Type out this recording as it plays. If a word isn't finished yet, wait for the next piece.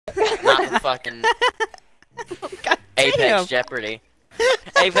fucking God Apex damn. Jeopardy.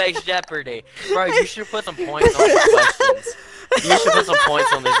 Apex Jeopardy. Bro, you should put some points on these questions. You should put some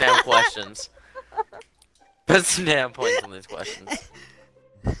points on these damn questions. Put some damn points on these questions.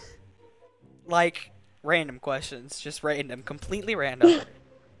 Like, random questions. Just random. Completely random.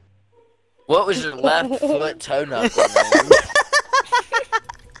 What was your left foot toe knuckle name?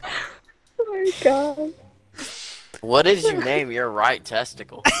 Oh my god. What did you name your right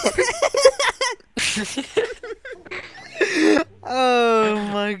testicle? Oh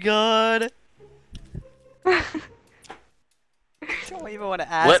my god. Don't even want to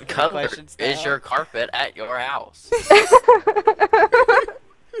ask What any color questions is now. your carpet at your house?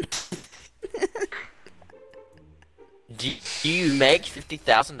 Do you make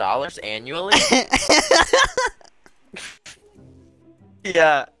 $50,000 annually?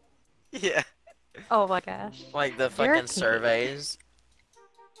 Yeah. Yeah. Oh my gosh. Like the You're fucking surveys.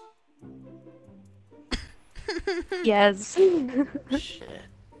 Yes. Shit.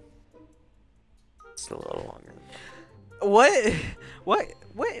 It's a little longer.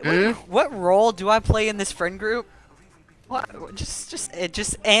 What role do I play in this friend group? What?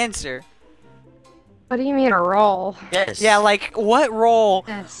 Just answer. What do you mean a role? Yes. Yeah, like what role?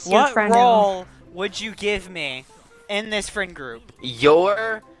 Yes, your What friend role would you give me in this friend group?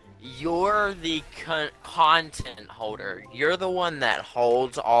 You're the content holder. You're the one that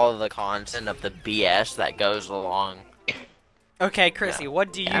holds all of the content of the BS that goes along. Okay, Chrissy, Yeah.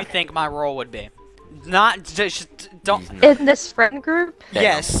 what do you Yeah. think my role would be? Not just don't. In this friend group,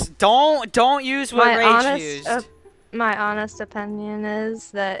 Yes, don't use what Rage used. my honest opinion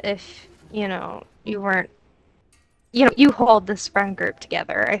is that if, you know, you weren't, you know, you hold this friend group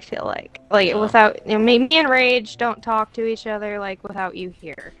together, I feel like. Like, Yeah. without, you know, me and Rage don't talk to each other, like, without you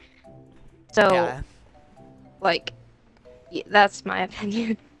here. So, Yeah. like, that's my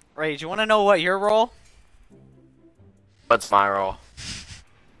opinion. Rage, you want to know what your role? What's my role?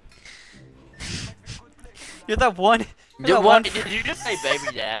 You're the one. You're Did, the what, one. did you just say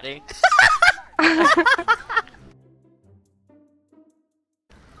baby daddy?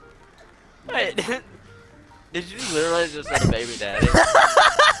 Wait, did you literally just say baby daddy?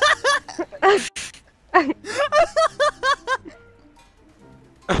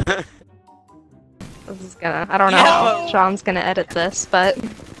 This is gonna, I don't know Yeah, how but- Sean's gonna edit this, but...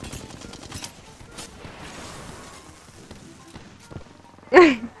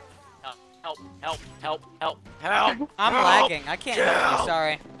 Help! I'm lagging. I can't help you.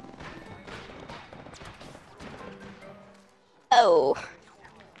 Sorry. Oh.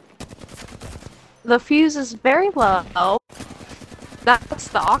 The fuse is very low. That's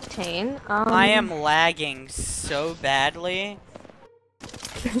the octane. I am lagging so badly.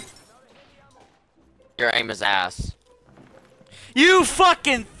 Your aim is ass. You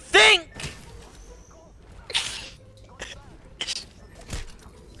fucking think!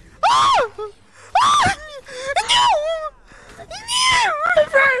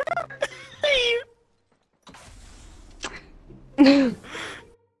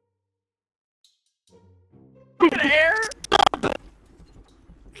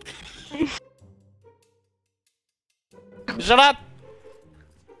 Shut up!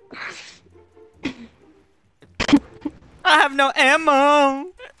 I have no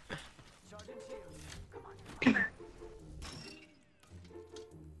ammo!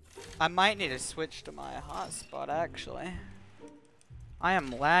 I might need to switch to my hotspot actually. I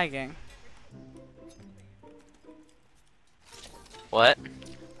am lagging. What?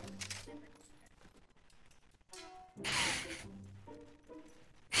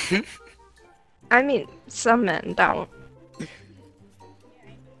 I mean, some men don't.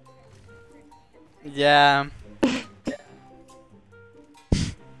 Yeah.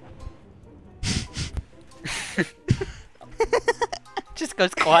 Just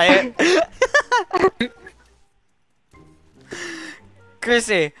goes quiet.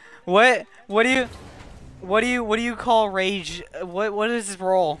 Chrissy, what do you call Rage? What is his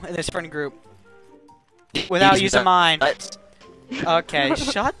role in this friend group? Without He's using mine. nuts. Okay,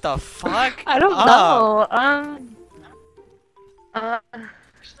 shut the fuck I don't up. know.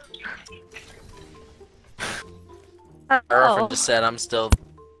 My Oh. girlfriend just said I'm still.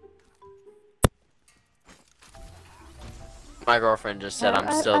 My girlfriend just said I'm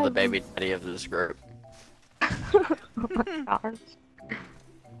still the baby daddy of this group. Oh my gosh.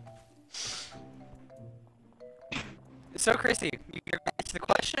 So, Chrissy, you gonna answer the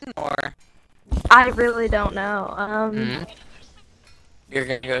question or? I really don't know. Hmm? You're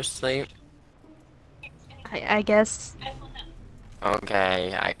gonna go sleep? I guess.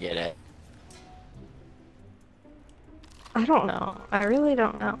 Okay, I get it. I don't know. I really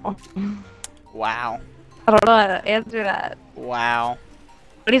don't know. Wow. I don't know how to answer that. Wow.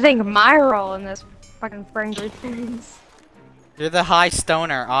 What do you think my role in this fucking friend group is? You're the high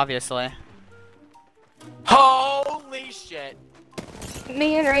stoner, obviously. Holy shit!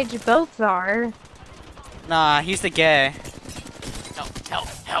 Me and Rage both are. Nah, he's the gay.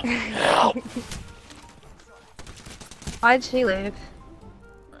 Help! Why'd she leave?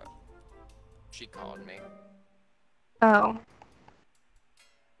 She called me. Oh.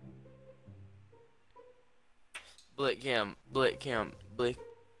 Blick him.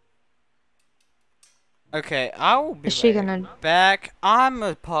 Okay, I will be Is she right gonna... back. I'm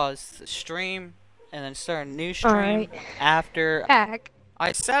gonna pause the stream and then start a new stream Alright. after Back.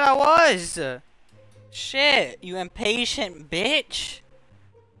 I said I was. Shit, you impatient bitch.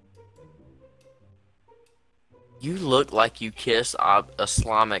 You look like you kiss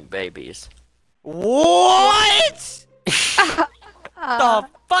Islamic babies. What? The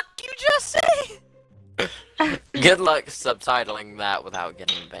fuck you just say? Good luck subtitling that without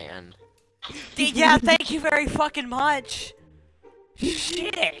getting banned. Yeah, thank you very fucking much.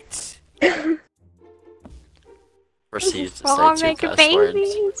 Shit. Proceeds to Oh, say make 2 cuss words.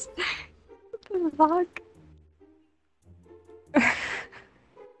 babies. What the fuck?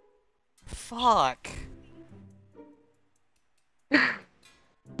 Fuck.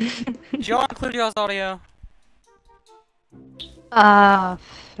 Did y'all include y'all's audio?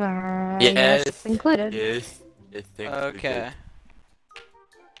 Yes, it's included. Yes. Okay.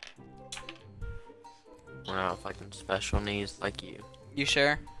 We're not fucking special needs like you. You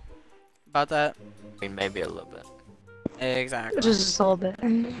sure about that? I mean, maybe a little bit. Exactly. Just a little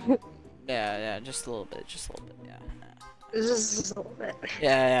bit. Yeah, just a little bit, yeah. Just a little bit.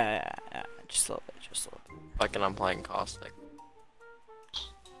 Yeah, just a little bit, Fucking I'm playing Caustic.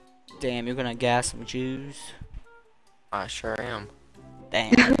 Damn, you're gonna gas some Jews? I sure am.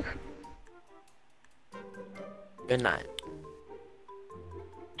 Damn. Good night.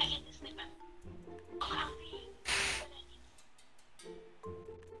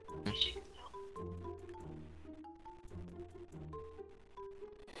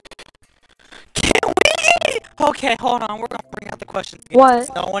 Okay, hold on, we're gonna bring out the questions again. What?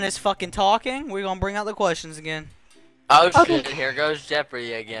 Since no one is fucking talking, we're gonna bring out the questions again. Oh Okay. shit, here goes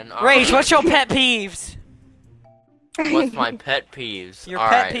Jeopardy again. Rage, what's your pet peeves? What's my pet peeves? Your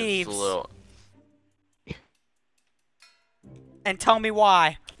Alright, pet it's peeves. a little... And tell me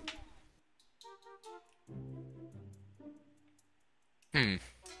why.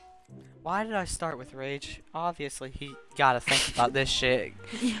 Why did I start with Rage? Obviously, he gotta think about this shit.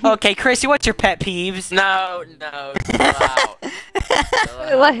 Okay, Chrissy, what's your pet peeves? No, chill out. Chill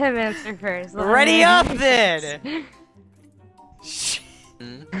out. Let him answer first. Let him Ready up answer then!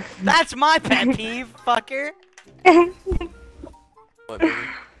 Hmm? That's my pet peeve, fucker. What, baby?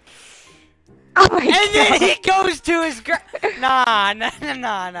 Oh my And then god. he goes to his Nah.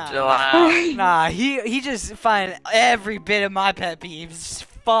 Chill out. Nah, he just find every bit of my pet peeves.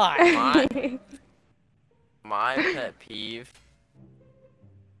 Fuck. My pet peeve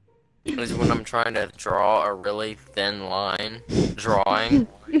is when I'm trying to draw a really thin line drawing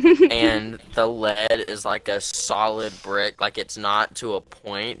and the lead is like a solid brick, like it's not to a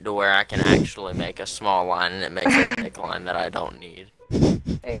point to where I can actually make a small line and it makes a thick line that I don't need.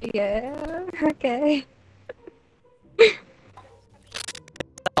 Yeah, okay.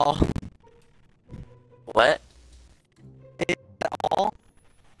 All. What? All?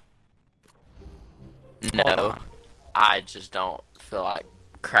 No. I just don't feel like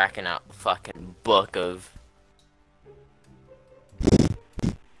cracking out the fucking book of...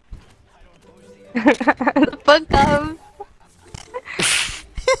 The book of...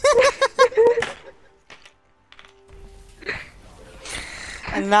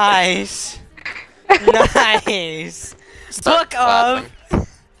 Nice. Nice. Stop Book of...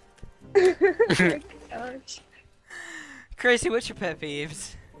 Gosh. Chrissy, what's your pet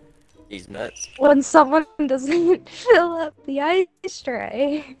peeves? He's nuts. When someone doesn't fill up the ice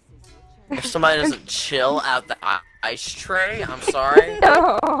tray. If somebody doesn't chill out the ice tray, I'm sorry.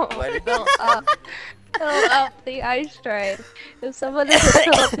 No. Way to go. Fill up the ice tray. If someone doesn't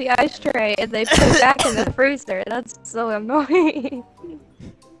fill up the ice tray and they put it back in the freezer, that's so annoying.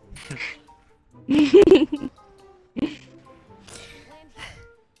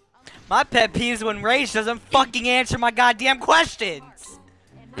 My pet peeve is when Rage doesn't fucking answer my goddamn questions.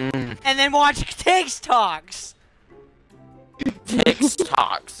 And then watch TikToks.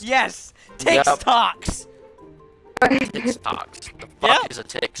 TikToks. Yes, Yep. TikToks. TikToks. The fuck Yep. is a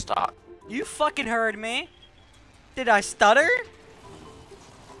TikTok? You fucking heard me. Did I stutter?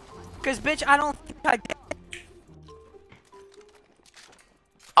 Cause bitch, I don't think I did.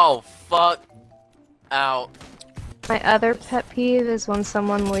 Oh fuck Ow. My other pet peeve is when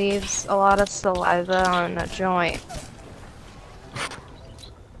someone leaves a lot of saliva on a joint.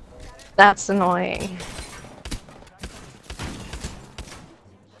 That's annoying.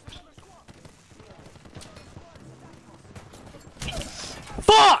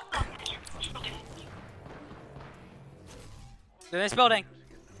 Fuck! In this building.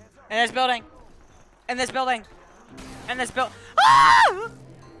 In this building. In this building. In this building. Ah!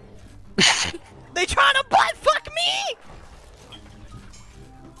 They trying to butt fuck me!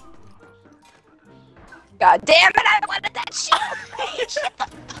 God damn it, I wanted that shit! Shut the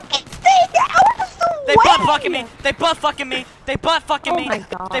fucking thing out of the They way! butt fucking me! They butt fucking me! They butt fucking me! Oh my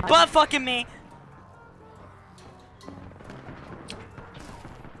god. They butt fucking me!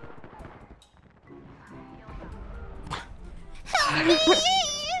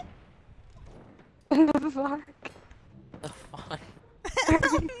 What the fuck? The fuck?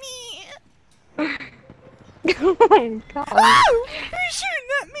 Help me! Oh my god. Oh! Who's shooting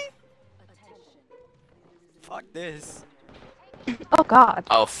at me? Fuck this. Oh god.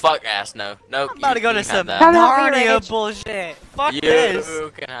 Oh fuck ass no. Nope. I'm about to go to you some have Come help me, Narnia Rage. bullshit. Fuck that. this.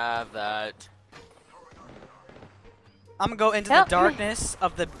 You can have that. I'm gonna go into Help the me. darkness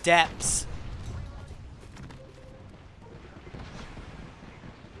of the depths.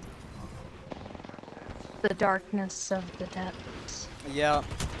 The darkness of the depths. Yep.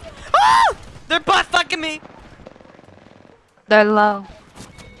 Ah! They're butt fucking me! They're low.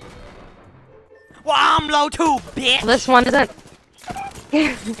 Well, I'm low too, bitch! This one isn't.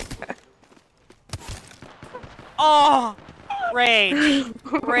 Oh! Rage!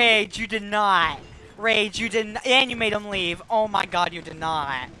 Rage, you did not! Rage, you did not! And you made him leave! Oh my god, you did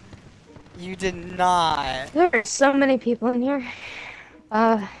not! You did not! There are so many people in here.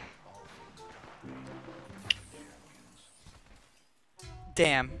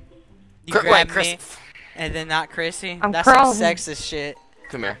 Damn. You Wait, grabbed Chris. me, and then not Chrissy? I'm That's crawling. some sexist shit.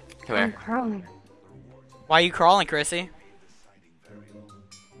 Come here. Come I'm here. crawling. Why are you crawling, Chrissy?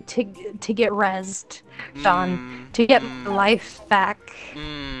 To get rezzed, Sean. Mm, To get my life back.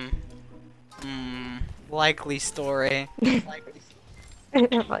 Likely story.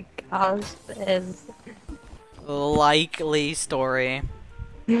 Oh my gosh, this. Likely story.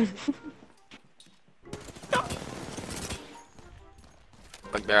 Look,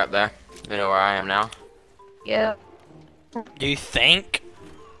 they're up there. You know where I am now. Yeah. Do you think?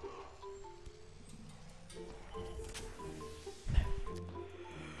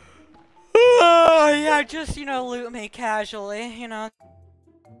 Oh, yeah, just, you know, loot me casually, you know.